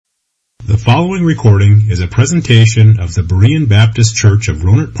The following recording is a presentation of the Berean Baptist Church of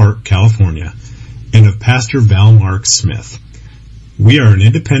Rohnert Park, California, and of Pastor Val Mark Smith. We are an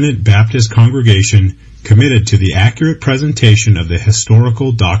independent Baptist congregation committed to the accurate presentation of the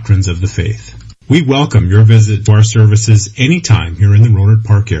historical doctrines of the faith. We welcome your visit to our services anytime here in the Rohnert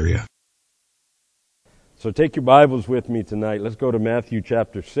Park area. So take your Bibles with me tonight. Let's go to Matthew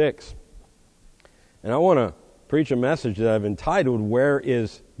chapter 6. And I want to preach a message that I've entitled, Where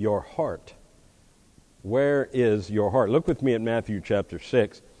is Your Heart? Where is your heart? Look with me at Matthew chapter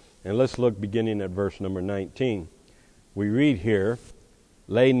 6, and let's look beginning at verse number 19. We read here,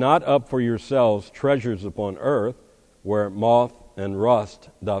 Lay not up for yourselves treasures upon earth, where moth and rust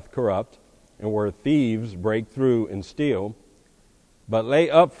doth corrupt, and where thieves break through and steal, but lay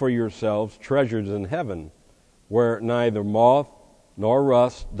up for yourselves treasures in heaven, where neither moth nor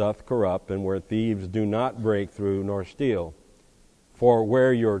rust doth corrupt, and where thieves do not break through nor steal. For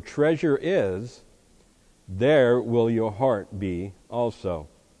where your treasure is, there will your heart be also.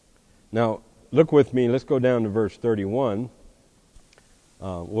 Now, look with me. Let's go down to verse 31.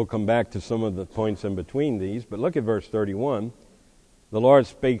 We'll come back to some of the points in between these, but look at verse 31. The Lord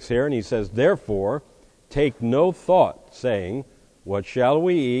speaks here, and He says, Therefore, take no thought, saying, What shall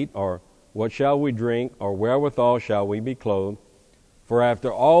we eat, or what shall we drink, or wherewithal shall we be clothed? For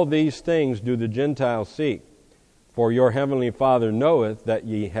after all these things do the Gentiles seek. For your heavenly Father knoweth that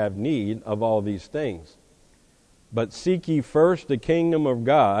ye have need of all these things. But seek ye first the kingdom of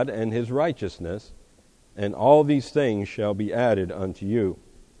God and His righteousness, and all these things shall be added unto you.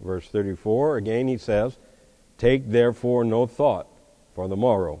 Verse 34, again He says, Take therefore no thought for the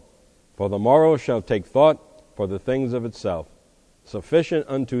morrow. For the morrow shall take thought for the things of itself. Sufficient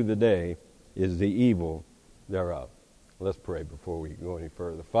unto the day is the evil thereof. Let's pray before we go any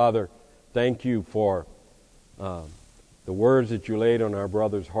further. Father, thank you for the words that you laid on our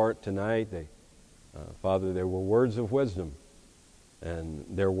brother's heart tonight. Father, they were words of wisdom, and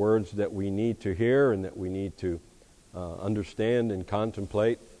they're words that we need to hear and that we need to understand and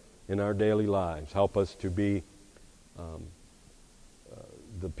contemplate in our daily lives. Help us to be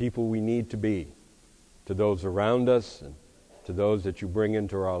the people we need to be to those around us and to those that you bring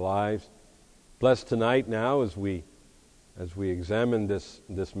into our lives. Bless tonight now as we examine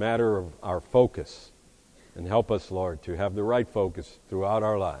this matter of our focus, and help us, Lord, to have the right focus throughout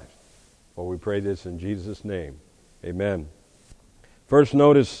our lives. For we pray this in Jesus' name. Amen. First,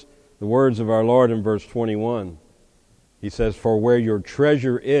 notice the words of our Lord in verse 21. He says, For where your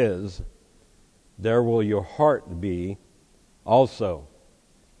treasure is, there will your heart be also.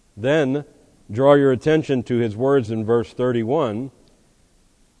 Then, draw your attention to His words in verse 31,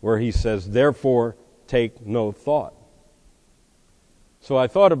 where He says, Therefore, take no thought. So I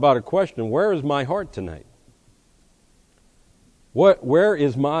thought about a question. Where is my heart tonight? Where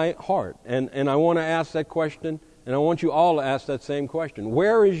is my heart? And I want to ask that question, and I want you all to ask that same question.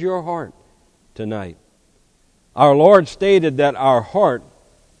 Where is your heart tonight? Our Lord stated that our heart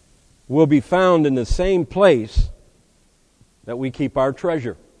will be found in the same place that we keep our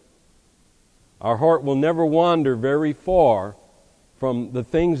treasure. Our heart will never wander very far from the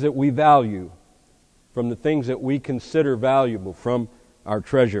things that we value, from the things that we consider valuable, from our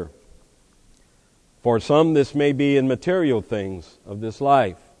treasure. For some, this may be in material things of this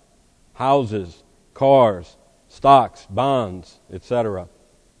life, houses, cars, stocks, bonds, etc.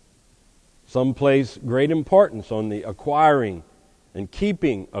 Some place great importance on the acquiring and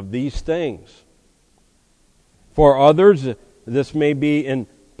keeping of these things. For others, this may be in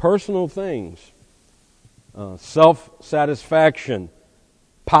personal things, self-satisfaction,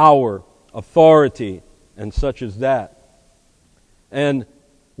 power, authority, and such as that. And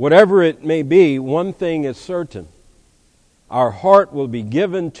whatever it may be, one thing is certain. Our heart will be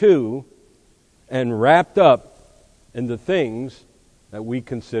given to and wrapped up in the things that we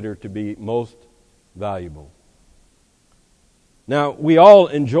consider to be most valuable. Now, we all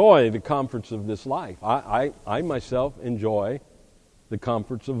enjoy the comforts of this life. I myself enjoy the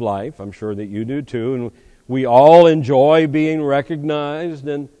comforts of life. I'm sure that you do too. And we all enjoy being recognized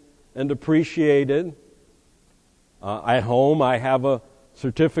and appreciated. At home, I have a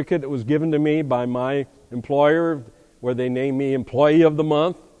certificate that was given to me by my employer where they named me Employee of the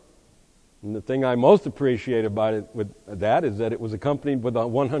Month. And the thing I most appreciate about it with that is that it was accompanied with a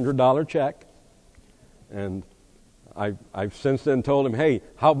 $100 check. And I've since then told him, hey,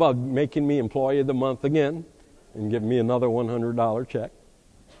 how about making me Employee of the Month again and giving me another $100 check?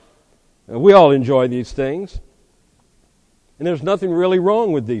 And we all enjoy these things. And there's nothing really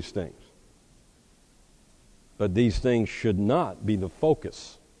wrong with these things. But these things should not be the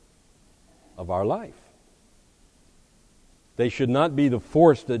focus of our life. They should not be the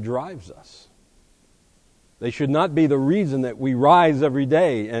force that drives us. They should not be the reason that we rise every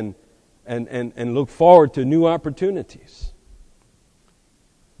day and look forward to new opportunities.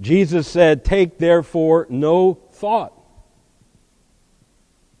 Jesus said, "Take therefore no thought."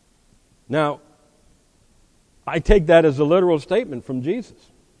 Now, I take that as a literal statement from Jesus.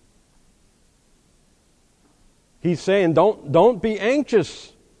 He's saying, don't be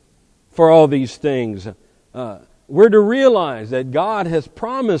anxious for all these things. We're to realize that God has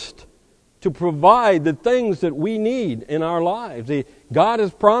promised to provide the things that we need in our lives. God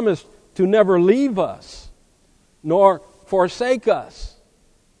has promised to never leave us, nor forsake us.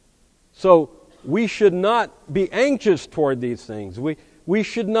 So we should not be anxious toward these things. We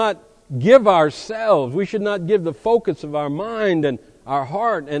should not give ourselves, we should not give the focus of our mind and our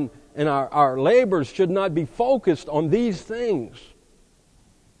heart and our labors should not be focused on these things.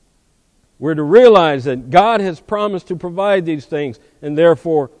 We're to realize that God has promised to provide these things, and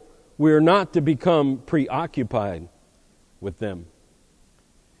therefore we are not to become preoccupied with them.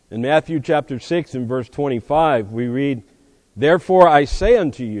 In Matthew chapter 6 and verse 25, we read, "Therefore I say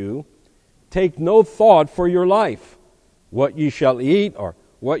unto you, take no thought for your life, what ye shall eat, or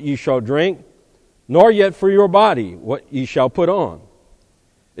what ye shall drink, nor yet for your body, what ye shall put on.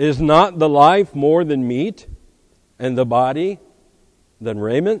 Is not the life more than meat, and the body than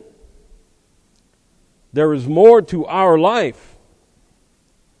raiment? There is more to our life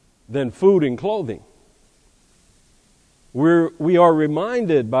than food and clothing." We are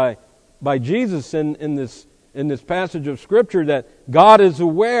reminded by Jesus in this passage of Scripture that God is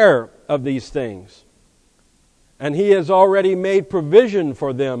aware of these things. And He has already made provision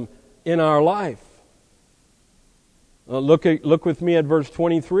for them in our life. Look with me at verse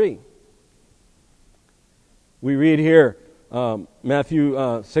 23. We read here,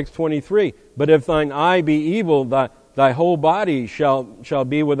 Matthew 6:23. "But if thine eye be evil, thy whole body shall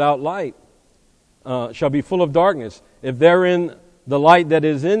be without light, shall be full of darkness. If therein the light that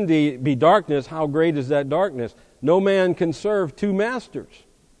is in thee be darkness, how great is that darkness? No man can serve two masters.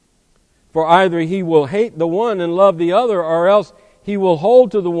 For either he will hate the one and love the other, or else he will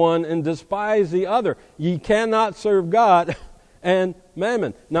hold to the one and despise the other. Ye cannot serve God and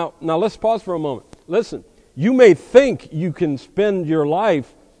mammon." Now let's pause for a moment. Listen, you may think you can spend your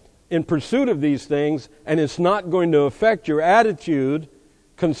life in pursuit of these things, and it's not going to affect your attitude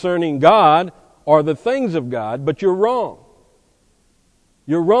concerning God or the things of God, but you're wrong.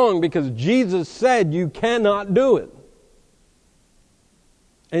 You're wrong because Jesus said you cannot do it.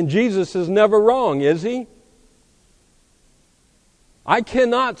 And Jesus is never wrong, is He? I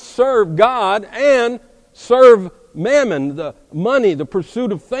cannot serve God and serve mammon, the money, the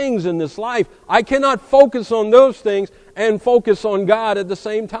pursuit of things in this life. I cannot focus on those things and focus on God at the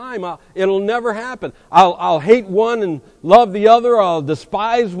same time. It'll never happen. I'll hate one and love the other. I'll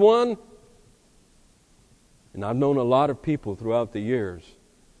despise one. And I've known a lot of people throughout the years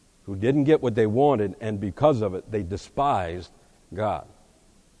who didn't get what they wanted, and because of it, they despised God.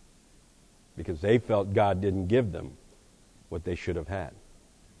 Because they felt God didn't give them what they should have had.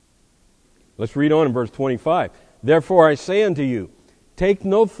 Let's read on in verse 25. "Therefore I say unto you, take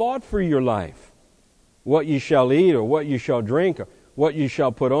no thought for your life, what ye shall eat, or what ye shall drink, or what ye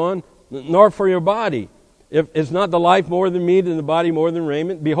shall put on, nor for your body. Is not the life more than meat, and the body more than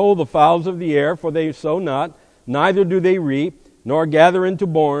raiment? Behold the fowls of the air, for they sow not, neither do they reap, nor gather into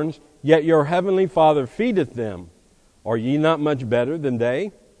barns, yet your heavenly Father feedeth them. Are ye not much better than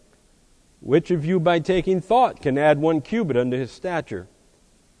they? Which of you by taking thought can add 1 cubit unto his stature?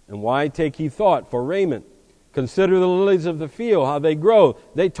 And why take ye thought for raiment? Consider the lilies of the field, how they grow.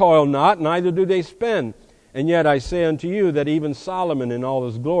 They toil not, neither do they spin. And yet I say unto you that even Solomon in all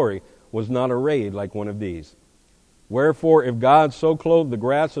his glory was not arrayed like one of these. Wherefore, if God so clothe the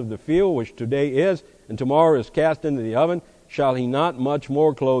grass of the field, which today is, and tomorrow is cast into the oven, shall He not much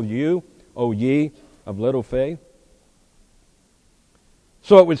more clothe you, O ye of little faith?"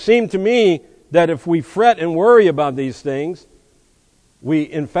 So it would seem to me that if we fret and worry about these things, we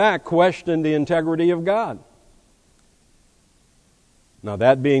in fact question the integrity of God. Now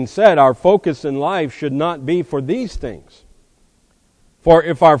that being said, our focus in life should not be for these things. For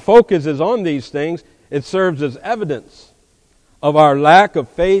if our focus is on these things, it serves as evidence of our lack of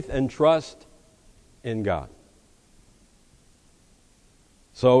faith and trust in God.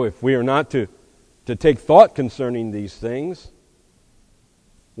 So if we are not to take thought concerning these things,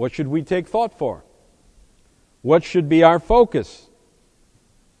 what should we take thought for? What should be our focus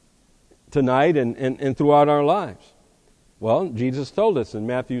tonight and throughout our lives? Well, Jesus told us in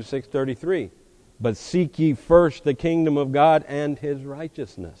Matthew 6:33, "But seek ye first the kingdom of God and His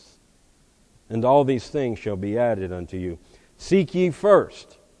righteousness, and all these things shall be added unto you." Seek ye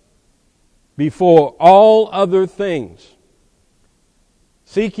first, before all other things.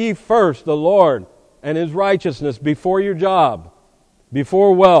 Seek ye first the Lord and His righteousness before your job,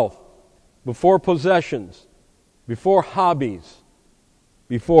 before wealth, before possessions, before hobbies,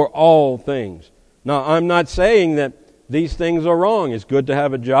 before all things. Now, I'm not saying that these things are wrong. It's good to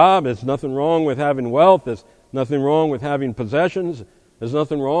have a job. There's nothing wrong with having wealth. There's nothing wrong with having possessions. There's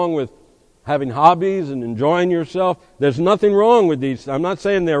nothing wrong with having hobbies and enjoying yourself. There's nothing wrong with these. I'm not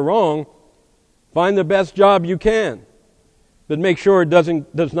saying they're wrong. Find the best job you can. But make sure it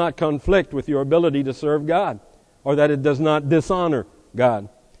does not conflict with your ability to serve God, or that it does not dishonor God.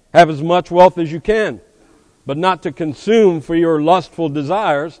 Have as much wealth as you can, but not to consume for your lustful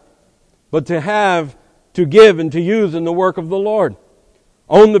desires, but to have, to give, and to use in the work of the Lord.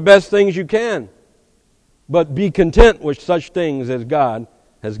 Own the best things you can, but be content with such things as God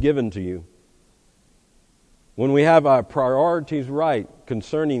has given to you. When we have our priorities right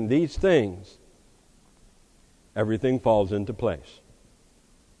concerning these things, everything falls into place.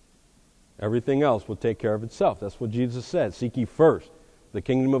 Everything else will take care of itself. That's what Jesus said. Seek ye first the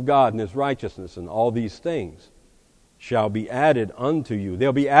kingdom of God and His righteousness, and all these things shall be added unto you.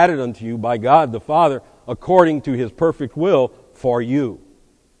 They'll be added unto you by God the Father according to His perfect will for you.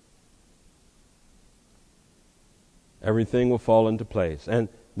 Everything will fall into place. And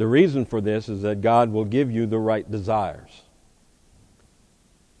the reason for this is that God will give you the right desires,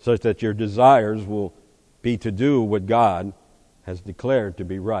 such that your desires will be to do what God has declared to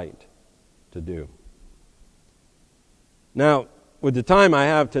be right to do. Now, with the time I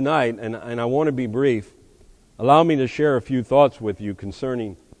have tonight, and I want to be brief, allow me to share a few thoughts with you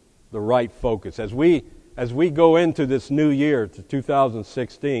concerning the right focus. As we go into this new year, to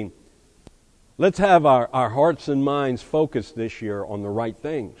 2016, let's have our hearts and minds focused this year on the right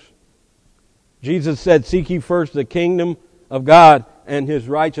things. Jesus said, seek ye first the kingdom of God and His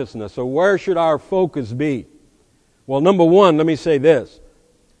righteousness. So where should our focus be? Well, number one, let me say this.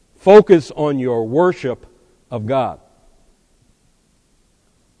 Focus on your worship of God.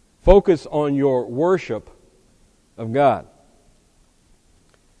 Focus on your worship of God.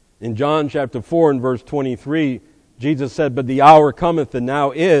 In John chapter 4 and verse 23, Jesus said, but the hour cometh, and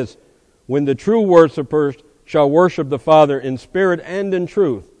now is, when the true worshipers shall worship the Father in spirit and in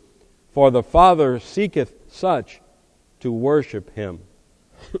truth, for the Father seeketh such to worship Him.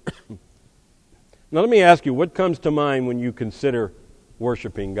 Now let me ask you, what comes to mind when you consider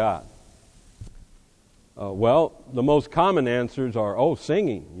worshiping God? Well, the most common answers are,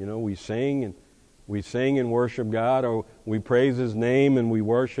 singing. You know, we sing and worship God, or we praise His name and we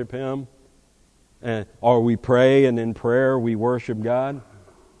worship Him, or we pray and in prayer we worship God.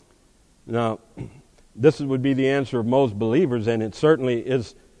 Now, this would be the answer of most believers, and it certainly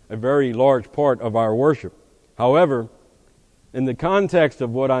is a very large part of our worship. However, in the context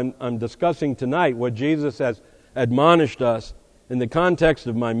of what I'm discussing tonight, what Jesus has admonished us, in the context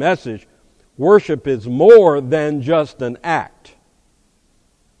of my message, worship is more than just an act.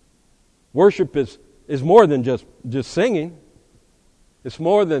 Worship is more than just singing. It's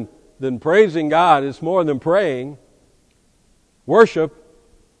more than praising God. It's more than praying. Worship,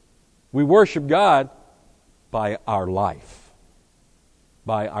 we worship God by our life,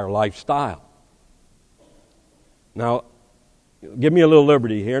 by our lifestyle. Now, give me a little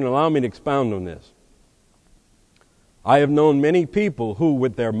liberty here and allow me to expound on this. I have known many people who,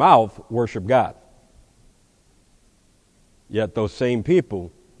 with their mouth, worship God. Yet those same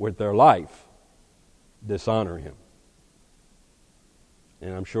people, with their life, dishonor Him.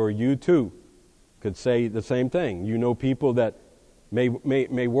 And I'm sure you too could say the same thing. You know people that may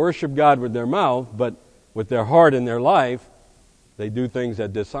worship God with their mouth, but with their heart and their life, they do things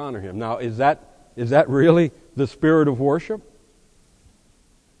that dishonor Him. Now, is that really the spirit of worship?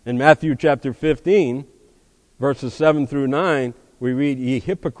 In Matthew chapter 15, verses 7 through 9, we read, ye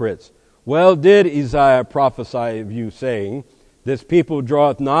hypocrites, well did Isaiah prophesy of you, saying, this people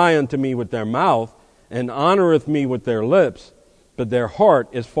draweth nigh unto me with their mouth, and honoreth me with their lips, but their heart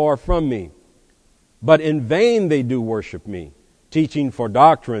is far from me. But in vain they do worship me, teaching for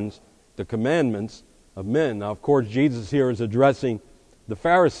doctrines the commandments of men. Now, of course, Jesus here is addressing the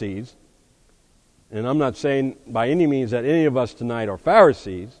Pharisees, and I'm not saying by any means that any of us tonight are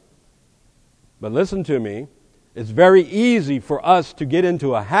Pharisees, but listen to me. It's very easy for us to get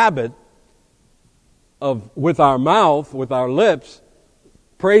into a habit of, with our mouth, with our lips,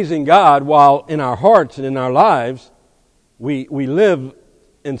 praising God, while in our hearts and in our lives, we live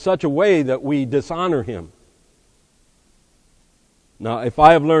in such a way that we dishonor Him. Now, if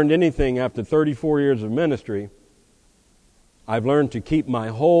I have learned anything after 34 years of ministry, I've learned to keep my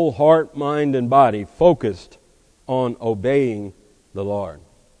whole heart, mind, and body focused on obeying the Lord.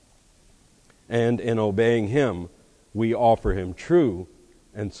 And in obeying Him, we offer Him true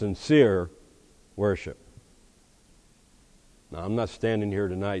and sincere worship. Now, I'm not standing here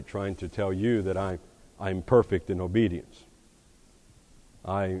tonight trying to tell you that I'm perfect in obedience.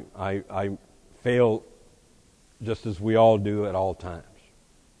 I fail just as we all do at all times.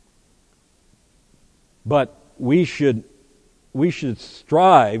 But we should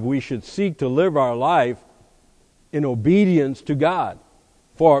strive, we should seek to live our life in obedience to God.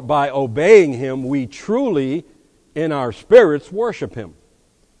 For by obeying Him, we truly, in our spirits, worship Him.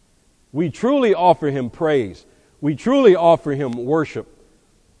 We truly offer Him praise. We truly offer Him worship.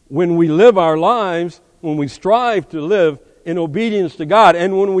 When we live our lives, when we strive to live in obedience to God,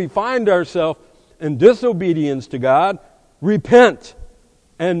 and when we find ourselves in disobedience to God, repent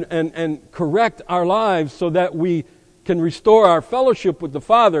and correct our lives so that we can restore our fellowship with the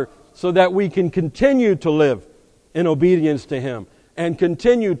Father, so that we can continue to live in obedience to Him and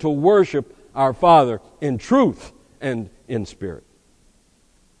continue to worship our Father in truth and in spirit.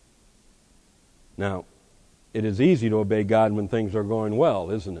 Now, it is easy to obey God when things are going well,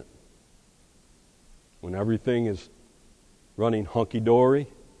 isn't it? When everything is running hunky-dory,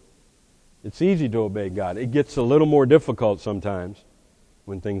 it's easy to obey God. It gets a little more difficult sometimes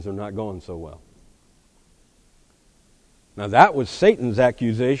when things are not going so well. Now, that was Satan's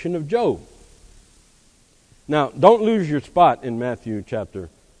accusation of Job. Now, don't lose your spot in Matthew chapter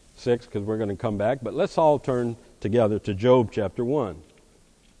 6, because we're going to come back, but let's all turn together to Job chapter 1.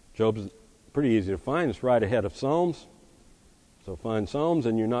 Job's pretty easy to find. It's right ahead of Psalms. So find Psalms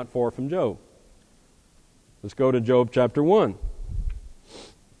and you're not far from Job. Let's go to Job chapter 1.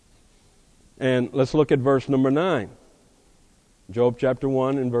 And let's look at verse number 9. Job chapter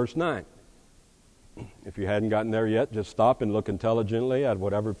 1 and verse 9. If you hadn't gotten there yet, just stop and look intelligently at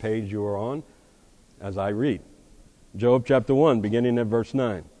whatever page you are on as I read. Job chapter 1, beginning at verse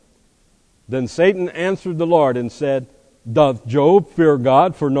 9. Then Satan answered the Lord and said, Doth Job fear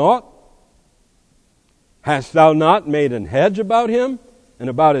God for naught? Hast thou not made an hedge about him, and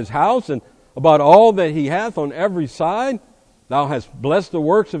about his house, and about all that he hath on every side? Thou hast blessed the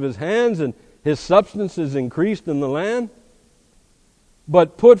works of his hands, and his substance is increased in the land.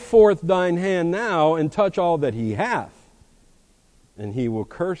 But put forth thine hand now, and touch all that he hath, and he will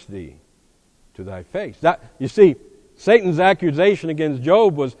curse thee to thy face. That, you see, Satan's accusation against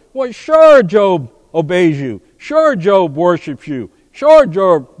Job was, well, sure, Job obeys you. Sure, Job worships you. Sure,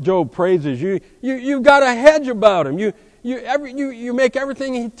 Job praises you. You've got a hedge about him. You make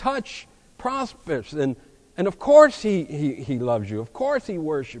everything he touch prosperous. And of course he loves you. Of course he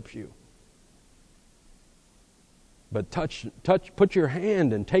worships you. But put your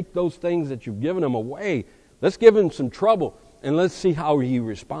hand and take those things that you've given him away. Let's give him some trouble, and let's see how he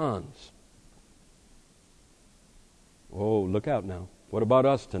responds. Oh, look out now. What about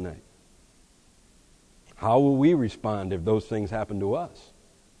us tonight? How will we respond if those things happen to us?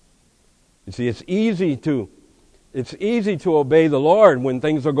 You see, it's easy to obey the Lord when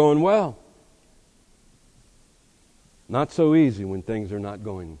things are going well. Not so easy when things are not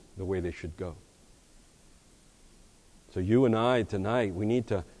going the way they should go. So you and I tonight, we need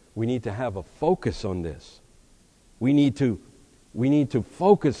to have a focus on this. We need to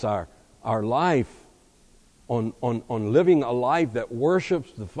focus our life on living a life that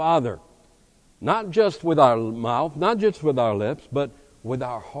worships the Father. Not just with our mouth, not just with our lips, but with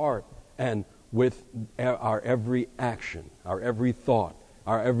our heart and with our every action, our every thought,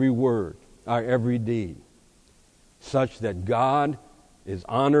 our every word, our every deed, such that God is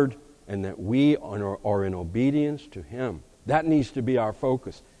honored and that we are in obedience to Him. That needs to be our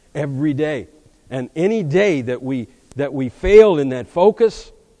focus every day. And any day that we fail in that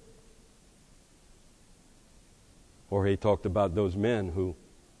focus, Jorge talked about those men who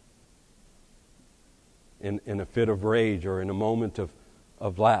in a fit of rage or in a moment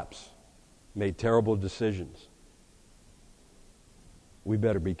of lapse made terrible decisions. We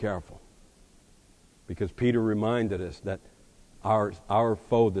better be careful. Because Peter reminded us that our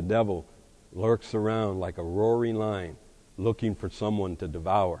foe, the devil, lurks around like a roaring lion looking for someone to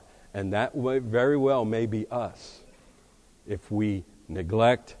devour. And that very well may be us if we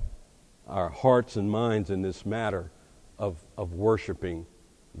neglect our hearts and minds in this matter of worshiping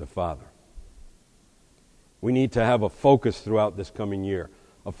the Father. We need to have a focus throughout this coming year.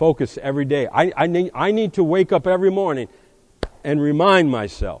 A focus every day. I need to wake up every morning and remind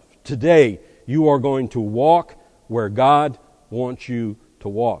myself, today you are going to walk where God wants you to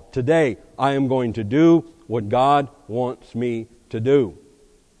walk. Today I am going to do what God wants me to do.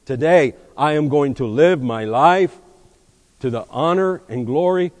 Today I am going to live my life to the honor and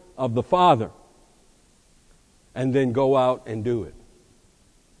glory of the Father. and then go out and do it.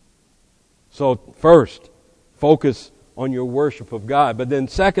 So first, focus on your worship of God. But then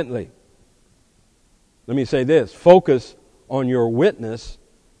secondly, let me say this, focus on your witness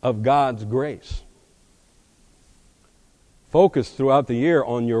of God's grace. Focus throughout the year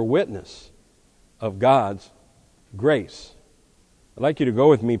on your witness of God's grace. I'd like you to go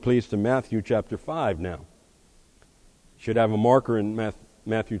with me, please, to Matthew chapter 5 now. You should have a marker in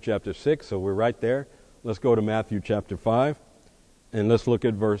Matthew chapter 6, so we're right there. Let's go to Matthew chapter 5, and let's look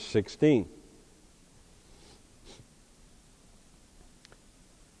at verse 16.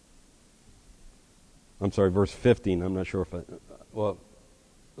 I'm sorry, verse 15. I'm not sure if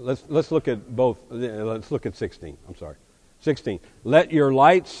let's look at both. Let's look at 16. I'm sorry. 16. Let your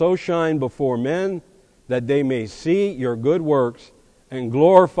light so shine before men that they may see your good works and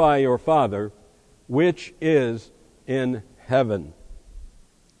glorify your Father which is in heaven.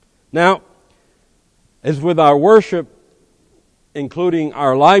 Now, as with our worship, including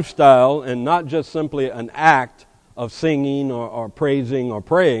our lifestyle and not just simply an act of singing or praising or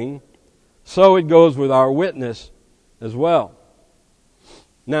praying, so it goes with our witness as well.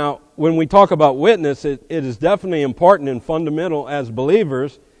 Now, when we talk about witness, it is definitely important and fundamental as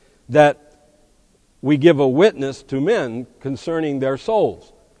believers that we give a witness to men concerning their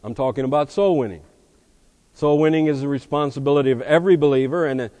souls. I'm talking about soul winning. Soul winning is the responsibility of every believer,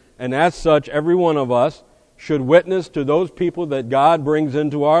 and as such, every one of us should witness to those people that God brings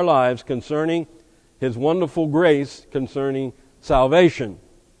into our lives concerning His wonderful grace concerning salvation.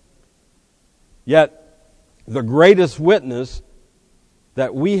 Yet, the greatest witness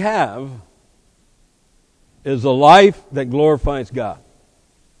that we have is a life that glorifies God.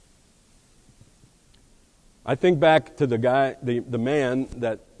 I think back to the man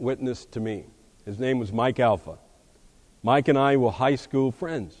that witnessed to me. His name was Mike Alpha. Mike and I were high school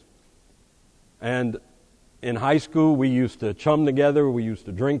friends. And in high school, we used to chum together, we used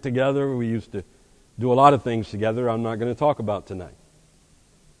to drink together, we used to do a lot of things together I'm not going to talk about tonight.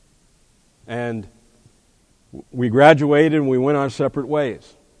 And we graduated and we went our separate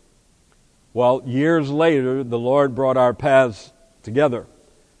ways. Well, years later, the Lord brought our paths together.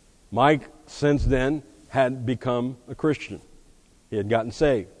 Mike, since then, had become a Christian. He had gotten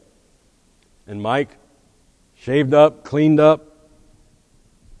saved. And Mike shaved up, cleaned up,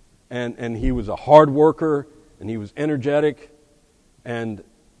 and he was a hard worker, and he was energetic. And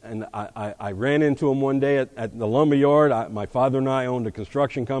I ran into him one day at the lumber yard. My father and I owned a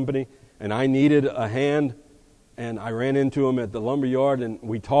construction company, and I needed a hand. And I ran into him at the lumber yard, and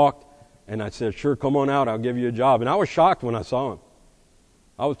we talked. And I said, sure, come on out, I'll give you a job. And I was shocked when I saw him.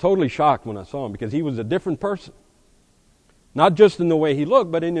 I was totally shocked when I saw him because he was a different person. Not just in the way he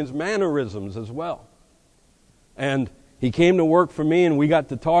looked, but in his mannerisms as well. And he came to work for me, and we got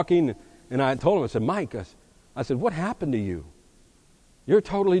to talking. And I told him, I said, Mike, I said, what happened to you? You're a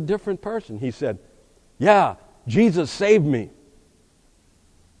totally different person. He said, yeah, Jesus saved me.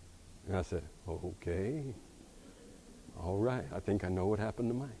 And I said, okay. All right, I think I know what happened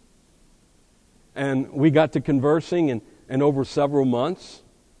to Mike. And we got to conversing, and over several months,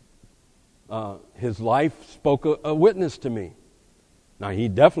 his life spoke a witness to me. Now, he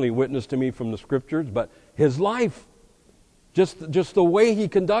definitely witnessed to me from the Scriptures, but his life, just the way he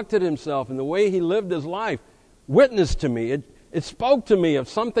conducted himself and the way he lived his life, witnessed to me. It spoke to me of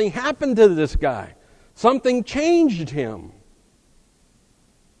something happened to this guy. Something changed him.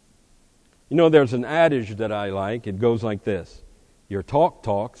 You know, there's an adage that I like. It goes like this. Your talk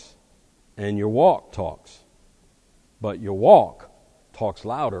talks and your walk talks. But your walk talks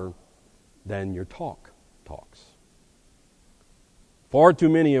louder than your talk talks. Far too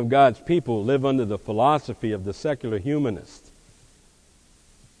many of God's people live under the philosophy of the secular humanist.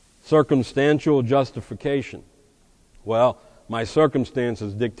 Circumstantial justification. Well, my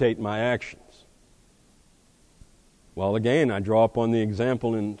circumstances dictate my actions. Well, again, I draw upon the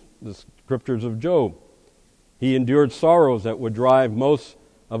example in the Scriptures of Job. He endured sorrows that would drive most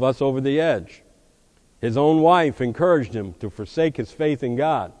of us over the edge. His own wife encouraged him to forsake his faith in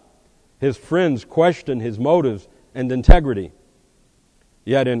God. His friends questioned his motives and integrity.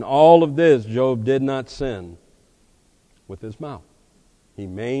 Yet in all of this, Job did not sin with his mouth. He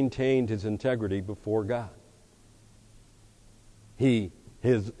maintained his integrity before God.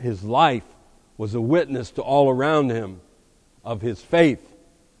 His life was a witness to all around him of his faith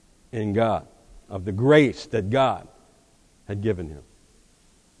in God, of the grace that God had given him.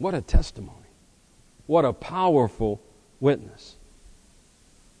 What a testimony. What a powerful witness.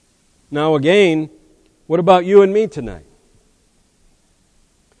 Now again, what about you and me tonight?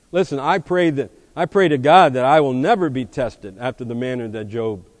 Listen, I pray to God that I will never be tested after the manner that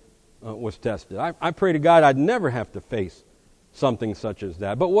Job was tested. I pray to God I'd never have to face something such as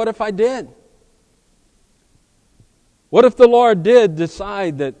that. But what if I did? What if the Lord did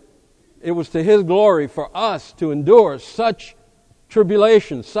decide that it was to His glory for us to endure such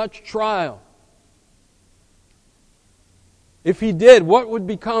tribulation, such trial? If He did, what would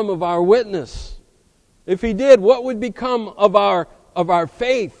become of our witness? If He did, what would become of our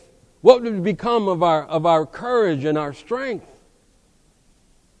faith? What would become of our courage and our strength?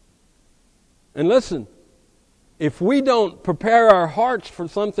 And listen, if we don't prepare our hearts for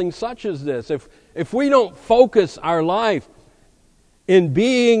something such as this, if we don't focus our life in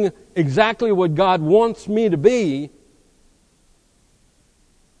being exactly what God wants me to be,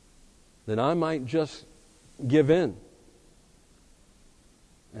 then I might just give in.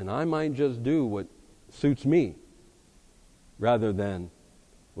 And I might just do what suits me rather than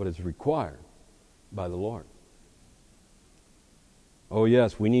what is required by the Lord. Oh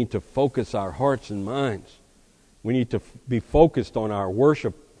yes, we need to focus our hearts and minds. We need to be focused on our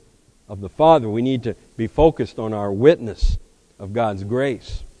worship of the Father. We need to be focused on our witness of God's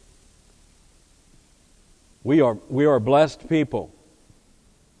grace. We are blessed people.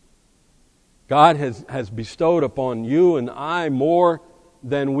 God has bestowed upon you and I more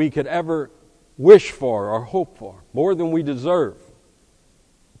than we could ever wish for or hope for, more than we deserve.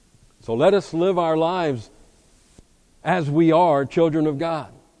 So let us live our lives as we are children of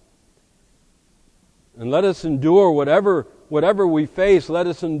God. And let us endure whatever we face, let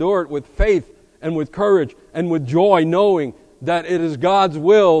us endure it with faith and with courage and with joy, knowing that it is God's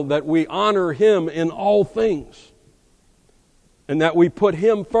will that we honor Him in all things. And that we put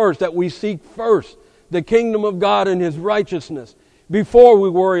Him first, that we seek first the kingdom of God and His righteousness before we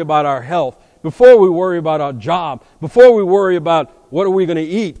worry about our health, before we worry about our job, before we worry about what are we going to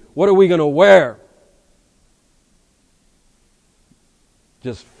eat, what are we going to wear.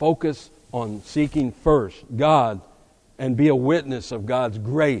 Just focus on seeking first God and be a witness of God's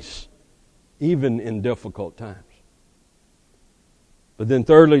grace, even in difficult times. But then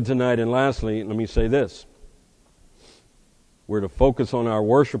thirdly tonight and lastly, let me say this. We're to focus on our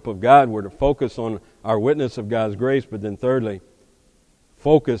worship of God. We're to focus on our witness of God's grace. But then thirdly,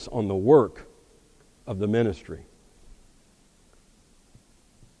 focus on the work of the ministry.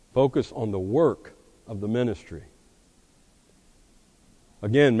 Focus on the work of the ministry.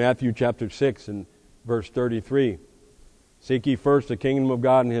 Again, Matthew chapter 6 and verse 33. Seek ye first the kingdom of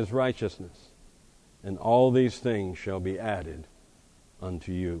God and His righteousness, and all these things shall be added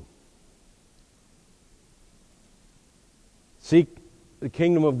unto you. Seek the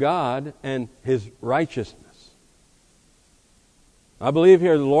kingdom of God and His righteousness. I believe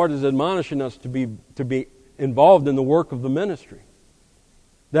here the Lord is admonishing us to be involved in the work of the ministry.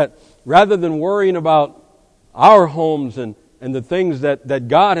 That rather than worrying about our homes and the things that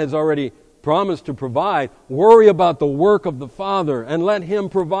God has already promised to provide, worry about the work of the Father and let Him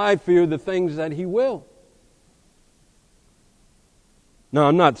provide for you the things that He will. Now,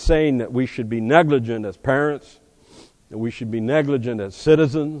 I'm not saying that we should be negligent as parents, that we should be negligent as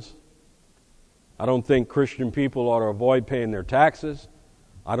citizens. I don't think Christian people ought to avoid paying their taxes.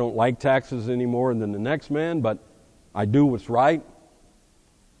 I don't like taxes any more than the next man, but I do what's right.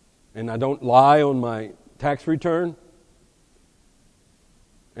 And I don't lie on my tax return.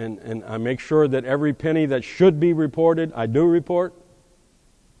 And I make sure that every penny that should be reported, I do report.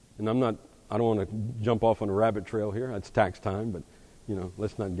 And I don't want to jump off on a rabbit trail here. It's tax time, but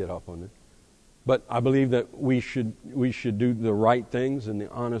let's not get off on it. But I believe that we should do the right things and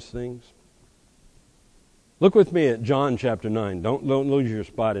the honest things. Look with me at John chapter 9. Don't lose your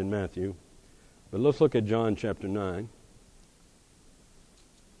spot in Matthew. But let's look at John chapter 9.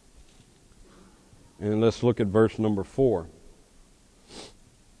 And let's look at verse number 4.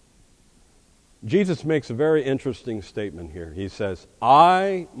 Jesus makes a very interesting statement here. He says,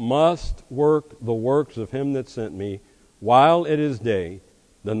 I must work the works of Him that sent me while it is day.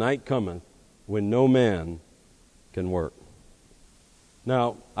 The night cometh when no man can work.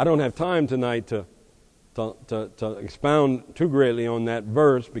 Now, I don't have time tonight to expound too greatly on that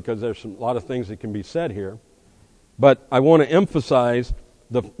verse because there's a lot of things that can be said here. But I want to emphasize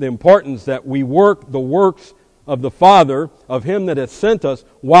the importance that we work the works of the Father, of Him that hath sent us,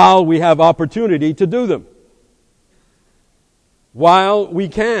 while we have opportunity to do them. While we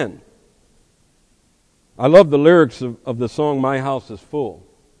can. I love the lyrics of the song, My House is Full.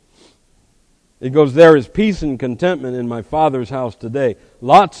 It goes, there is peace and contentment in my Father's house today.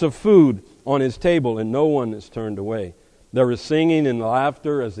 Lots of food on His table and no one is turned away. There is singing and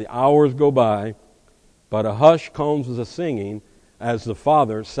laughter as the hours go by, but a hush comes the singing as the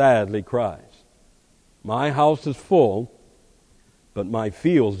Father sadly cries. My house is full, but my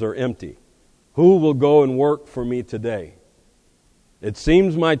fields are empty. Who will go and work for me today? It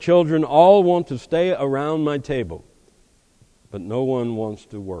seems my children all want to stay around my table, but no one wants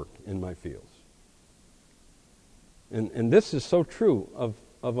to work in my fields. And this is so true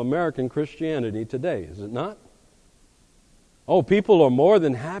of American Christianity today, is it not? Oh, people are more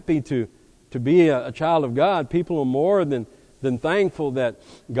than happy to be a child of God. People are more than thankful that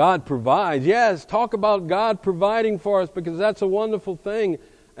God provides. Yes, talk about God providing for us, because that's a wonderful thing.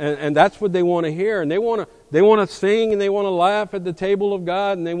 And that's what they want to hear. And they want to sing and they want to laugh at the table of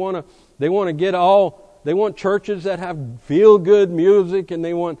God, and they want to churches that have feel good music, and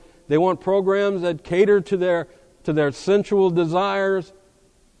they want programs that cater to their sensual desires.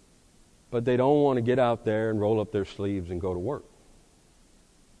 But they don't want to get out there and roll up their sleeves and go to work.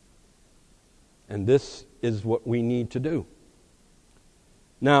 And this is what we need to do.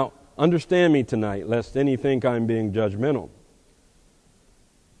 Now, understand me tonight, lest any think I'm being judgmental.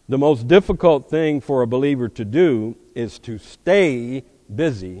 The most difficult thing for a believer to do is to stay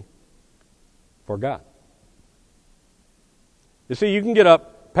busy for God. You see, you can get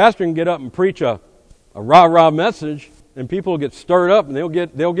up, pastor can get up and preach a rah-rah message, and people will get stirred up and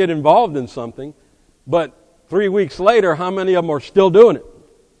they'll get involved in something. But 3 weeks later, how many of them are still doing it?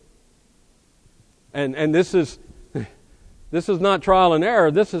 And this is not trial and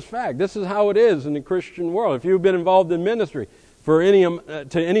error. This is fact. This is how it is in the Christian world. If you've been involved in ministry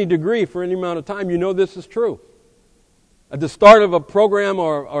to any degree for any amount of time, you know this is true. At the start of a program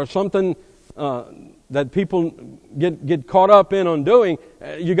or something that people get caught up in on doing,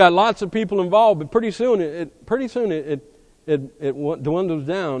 you got lots of people involved, but pretty soon it dwindles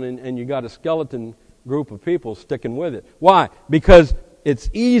down, and you got a skeleton group of people sticking with it. Why? Because it's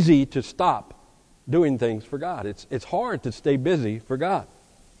easy to stop doing things for God. It's hard to stay busy for God.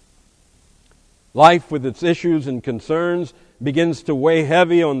 Life with its issues and concerns begins to weigh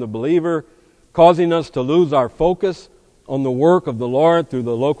heavy on the believer, causing us to lose our focus on the work of the Lord through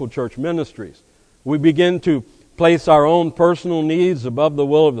the local church ministries. We begin to place our own personal needs above the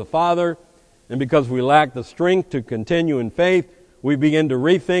will of the Father, and because we lack the strength to continue in faith, we begin to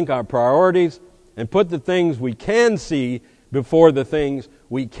rethink our priorities and put the things we can see before the things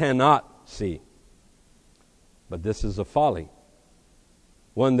we cannot see. But this is a folly,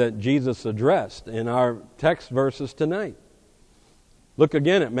 one that Jesus addressed in our text verses tonight. Look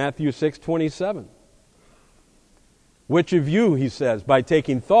again at Matthew 6:27. Which of you, he says, by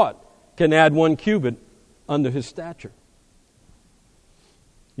taking thought, can add 1 cubit unto his stature?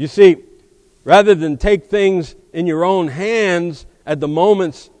 You see, rather than take things in your own hands at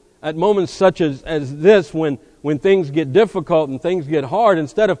moments such as this, when things get difficult and things get hard,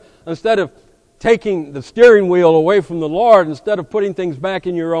 instead of taking the steering wheel away from the Lord, instead of putting things back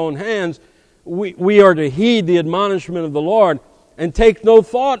in your own hands, we are to heed the admonishment of the Lord and take no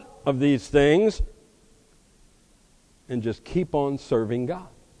thought of these things and just keep on serving God.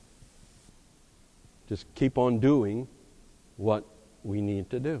 Just keep on doing what we need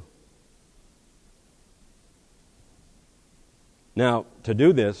to do. Now, to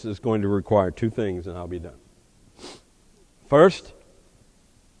do this is going to require 2 things, and I'll be done. First,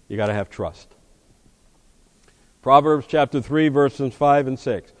 you got to have trust. Proverbs chapter 3, verses 5 and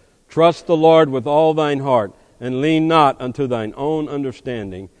 6. Trust the Lord with all thine heart, and lean not unto thine own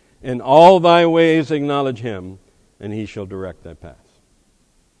understanding. In all thy ways acknowledge him, and he shall direct thy paths.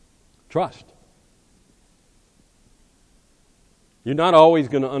 Trust. You're not always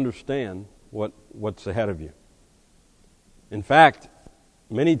going to understand what's ahead of you. In fact,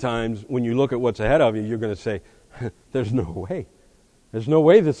 many times when you look at what's ahead of you, you're going to say, there's no way. There's no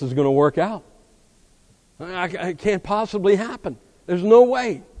way this is going to work out. It can't possibly happen. There's no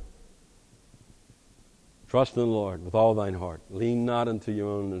way. Trust in the Lord with all thine heart. Lean not unto your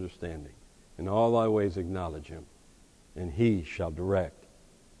own understanding. In all thy ways acknowledge him, and he shall direct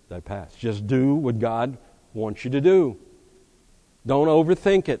thy paths. Just do what God wants you to do. Don't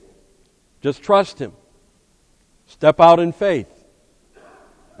overthink it. Just trust him. Step out in faith,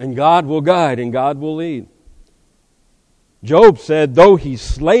 and God will guide and God will lead. Job said, though he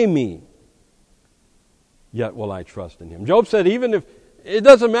slay me, yet will I trust in him. Job said, even if it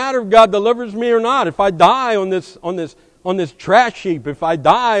doesn't matter if God delivers me or not, if I die on this trash heap, if I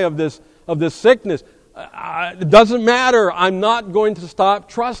die of this sickness, it doesn't matter. I'm not going to stop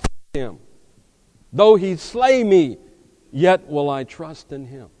trusting him. Though he slay me, yet will I trust in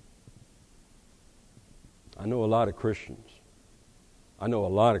him. I know a lot of Christians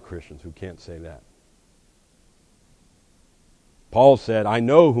who can't say that. Paul said, I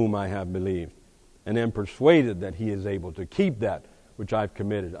know whom I have believed, and am persuaded that he is able to keep that which I've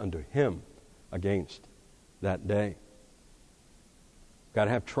committed unto him against that day. Got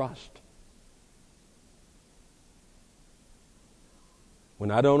to have trust.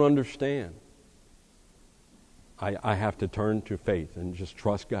 When I don't understand, I have to turn to faith and just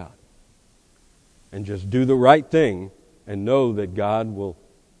trust God. And just do the right thing and know that God will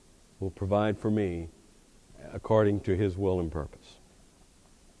provide for me according to His will and purpose.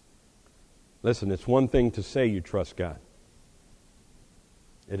 Listen, it's one thing to say you trust God.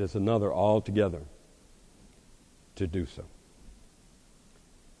 It is another altogether to do so.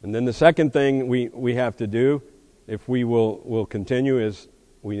 And then the second thing we have to do, if we will continue, is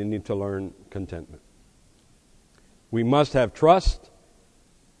we need to learn contentment. We must have trust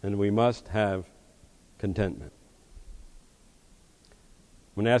and we must have contentment.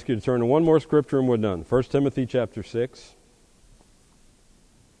 I'm going to ask you to turn to one more scripture and we're done. 1 Timothy chapter 6.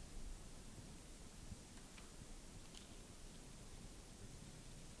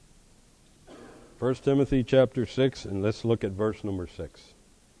 1 Timothy chapter 6, and let's look at verse number 6.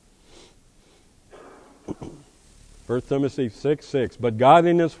 1 Timothy 6:6. But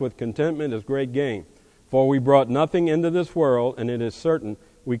godliness with contentment is great gain. For we brought nothing into this world, and it is certain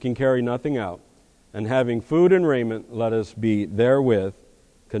we can carry nothing out. And having food and raiment, let us be therewith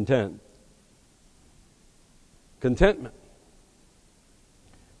content. Contentment.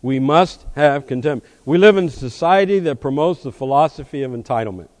 We must have contentment. We live in a society that promotes the philosophy of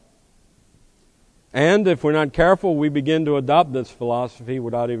entitlement. And if we're not careful, we begin to adopt this philosophy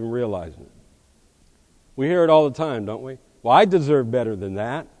without even realizing it. We hear it all the time, don't we? Well, I deserve better than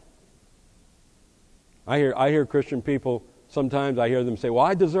that. I hear Christian people, sometimes I hear them say, well,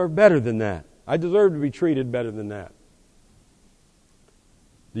 I deserve better than that. I deserve to be treated better than that.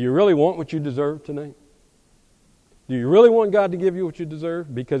 Do you really want what you deserve tonight? Do you really want God to give you what you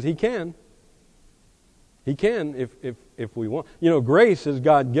deserve? Because He can. He can if we want. You know, grace is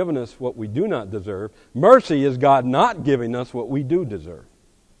God giving us what we do not deserve. Mercy is God not giving us what we do deserve.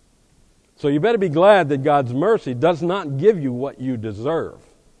 So you better be glad that God's mercy does not give you what you deserve.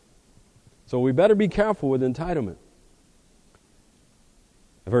 So we better be careful with entitlement.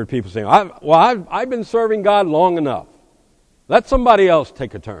 I've heard people saying, I've been serving God long enough. Let somebody else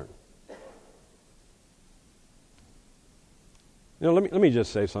take a turn. You know, let me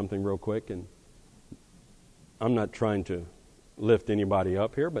just say something real quick, and I'm not trying to lift anybody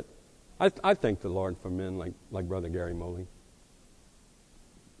up here, but I thank the Lord for men like Brother Gary Moley.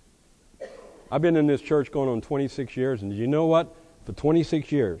 I've been in this church going on 26 years, and you know what? For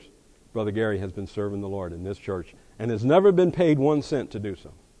 26 years, Brother Gary has been serving the Lord in this church and has never been paid 1 cent to do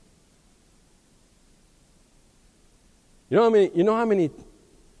so. You know how many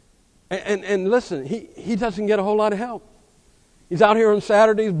and listen, he doesn't get a whole lot of help. He's out here on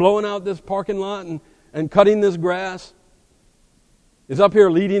Saturdays blowing out this parking lot and cutting this grass. He's up here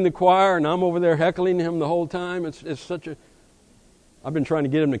leading the choir, and I'm over there heckling him the whole time. It's such a... I've been trying to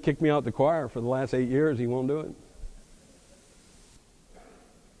get him to kick me out the choir for the last 8 years. He won't do it.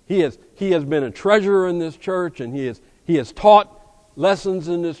 He has been a treasurer in this church, and he has taught lessons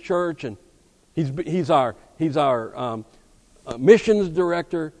in this church, and he's our missions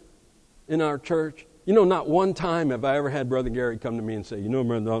director in our church. You know, not one time have I ever had Brother Gary come to me and say, you know,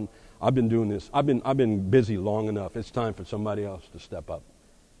 Brother Dalton, I've been doing this. I've been busy long enough. It's time for somebody else to step up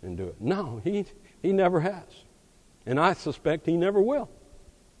and do it. No, he never has. And I suspect he never will.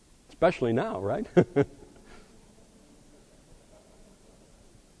 Especially now, right?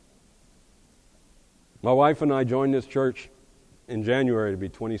 My wife and I joined this church in January to be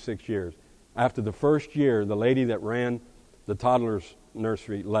 26 years. After the first year, the lady that ran the toddlers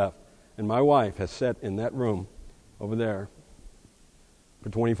nursery left. And my wife has sat in that room over there for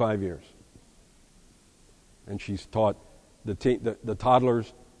 25 years. And she's taught the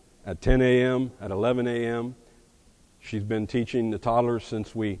toddlers at 10 a.m., at 11 a.m., She's been teaching the toddlers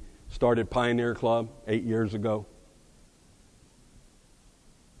since we started Pioneer Club 8 years ago.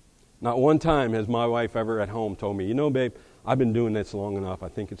 Not one time has my wife ever at home told me, you know, babe, I've been doing this long enough. I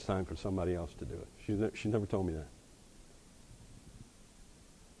think it's time for somebody else to do it. She never told me that.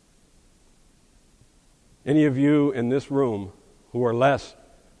 Any of you in this room who are less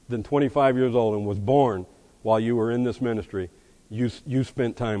than 25 years old and was born while you were in this ministry, you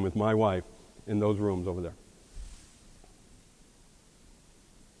spent time with my wife in those rooms over there.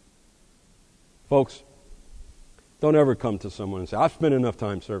 Folks, don't ever come to someone and say, I've spent enough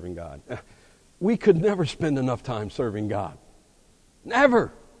time serving God. We could never spend enough time serving God.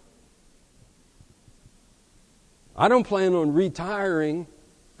 Never. I don't plan on retiring.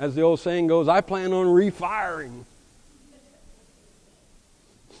 As the old saying goes, I plan on refiring.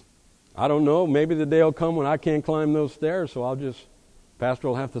 I don't know. Maybe the day will come when I can't climb those stairs, so Pastor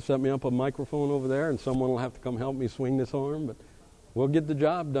will have to set me up a microphone over there, and someone will have to come help me swing this arm. But We'll get the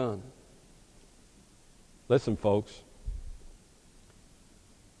job done. Listen, folks.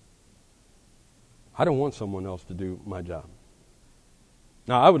 I don't want someone else to do my job.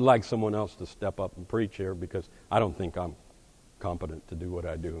 Now, I would like someone else to step up and preach here because I don't think I'm competent to do what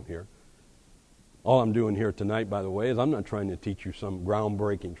I do here. All I'm doing here tonight, by the way, is I'm not trying to teach you some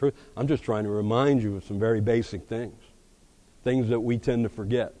groundbreaking truth. I'm just trying to remind you of some very basic things. Things that we tend to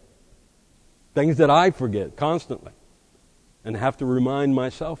forget. Things that I forget constantly and have to remind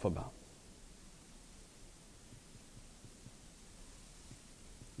myself about.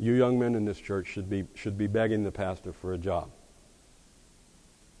 You young men in this church should be begging the pastor for a job.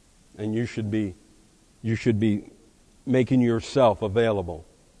 And you should be making yourself available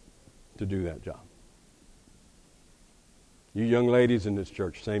to do that job. You young ladies in this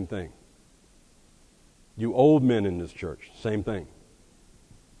church, same thing. You old men in this church, same thing.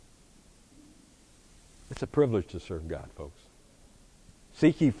 It's a privilege to serve God, folks.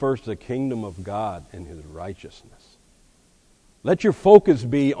 Seek ye first the kingdom of God and His righteousness. Let your focus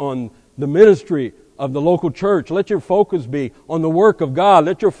be on the ministry of the local church. Let your focus be on the work of God.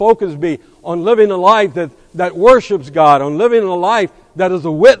 Let your focus be on living a life that worships God, on living a life that is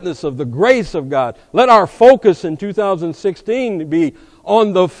a witness of the grace of God. Let our focus in 2016 be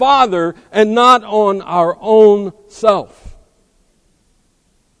on the Father and not on our own self.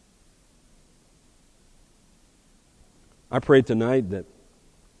 I pray tonight that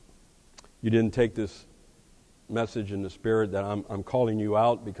you didn't take this message in the spirit that I'm calling you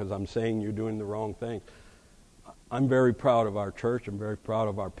out because I'm saying you're doing the wrong thing. I'm very proud of our church. I'm very proud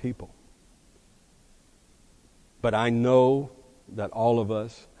of our people. But I know that all of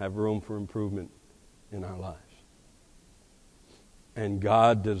us have room for improvement in our lives. And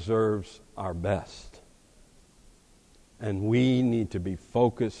God deserves our best. And we need to be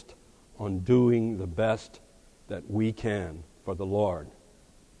focused on doing the best that we can for the Lord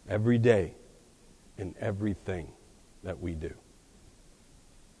every day in everything that we do.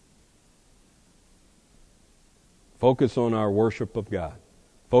 Focus on our worship of God.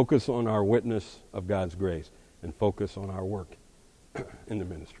 Focus on our witness of God's grace. And focus on our work in the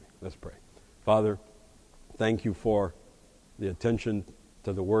ministry. Let's pray. Father, thank you for the attention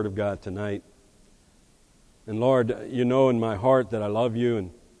to the Word of God tonight. And Lord, you know in my heart that I love you,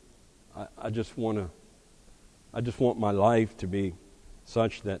 and I just want my life to be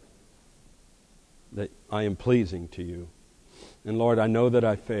such that I am pleasing to you. And Lord, I know that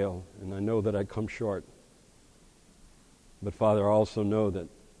I fail, and I know that I come short. But Father, I also know that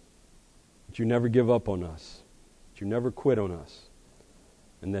you never give up on us, that you never quit on us,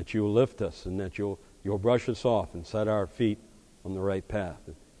 and that you'll lift us, and that you'll brush us off and set our feet on the right path,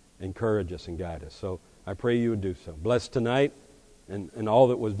 and encourage us and guide us. So I pray you would do so. Bless tonight and all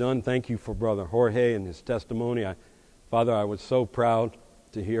that was done. Thank you for Brother Jorge and his testimony. Father, I was so proud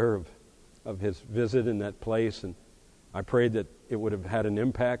to hear of his visit in that place, and I prayed that it would have had an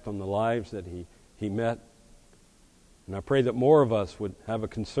impact on the lives that he met. And I pray that more of us would have a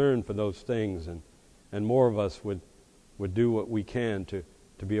concern for those things, and more of us would do what we can to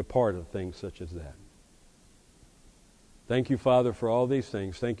be a part of things such as that. Thank you, Father, for all these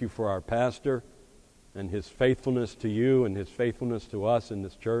things. Thank you for our pastor and his faithfulness to you and his faithfulness to us in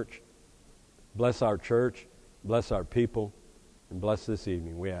this church. Bless our church, bless our people, and bless this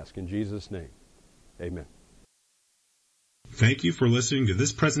evening, we ask in Jesus' name. Amen. Thank you for listening to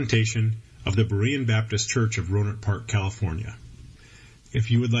this presentation of the Berean Baptist Church of Rohnert Park, California.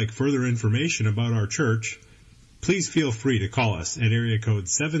 If you would like further information about our church, please feel free to call us at area code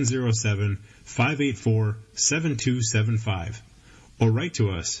 707-584-7275 or write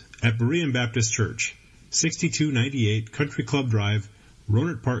to us at Berean Baptist Church, 6298 Country Club Drive,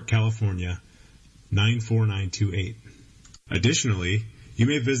 Rohnert Park, California, 94928. Additionally, you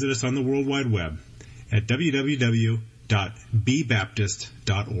may visit us on the World Wide Web at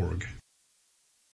www.bbaptist.org.